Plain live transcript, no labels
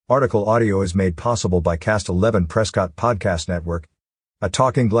Article audio is made possible by Cast 11 Prescott Podcast Network, a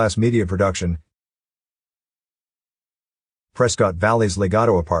Talking Glass media production. Prescott Valley's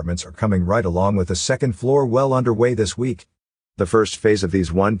Legato apartments are coming right along with the second floor well underway this week. The first phase of these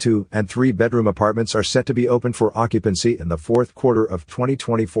 1, 2, and 3 bedroom apartments are set to be open for occupancy in the fourth quarter of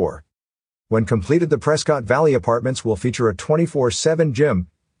 2024. When completed, the Prescott Valley apartments will feature a 24/7 gym,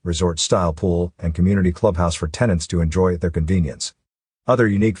 resort-style pool, and community clubhouse for tenants to enjoy at their convenience. Other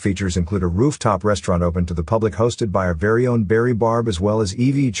unique features include a rooftop restaurant open to the public hosted by our very own Berry Barb, as well as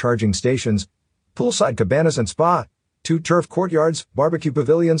EV charging stations, poolside cabanas and spa, 2 turf courtyards, barbecue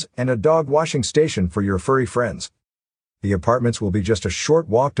pavilions, and a dog washing station for your furry friends. The apartments will be just a short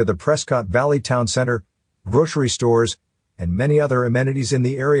walk to the Prescott Valley Town Center, grocery stores, and many other amenities in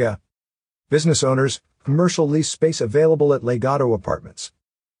the area. Business owners, commercial lease space available at Legato Apartments.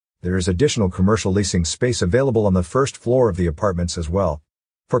 There is additional commercial leasing space available on the first floor of the apartments as well.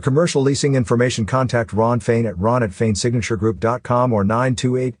 For commercial leasing information, contact Ron Fain at ron@fainsignaturegroup.com or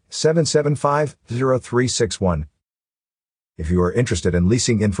 928-775-0361. If you are interested in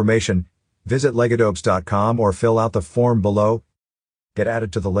leasing information, visit legadopes.com or fill out the form below. Get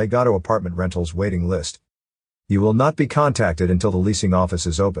added to the Legato Apartment Rentals waiting list. You will not be contacted until the leasing office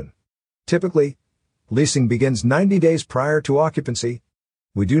is open. Typically, leasing begins 90 days prior to occupancy.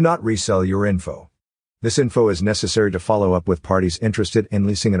 We do not resell your info. This info is necessary to follow up with parties interested in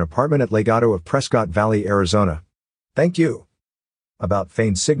leasing an apartment at Legato of Prescott Valley, Arizona. Thank you. About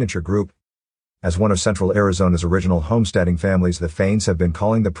Fain's Signature Group. As one of Central Arizona's original homesteading families, the Fains have been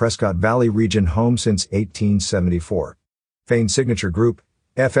calling the Prescott Valley region home since 1874. Fain's Signature Group,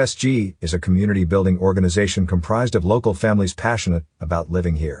 FSG, is a community building organization comprised of local families passionate about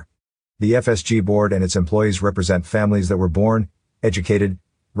living here. The FSG board and its employees represent families that were born, educated,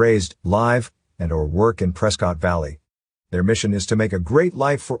 raised, live, and/or work in Prescott Valley. Their mission is to make a great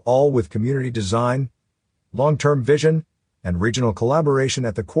life for all with community design, long-term vision, and regional collaboration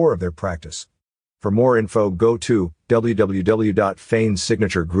at the core of their practice. For more info, go to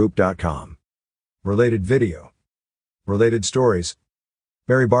www.fainsignaturegroup.com. Related video. Related stories.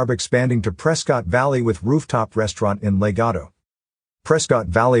 Berry Barb expanding to Prescott Valley with rooftop restaurant in Legato. Prescott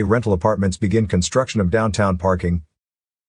Valley rental apartments begin construction of downtown parking,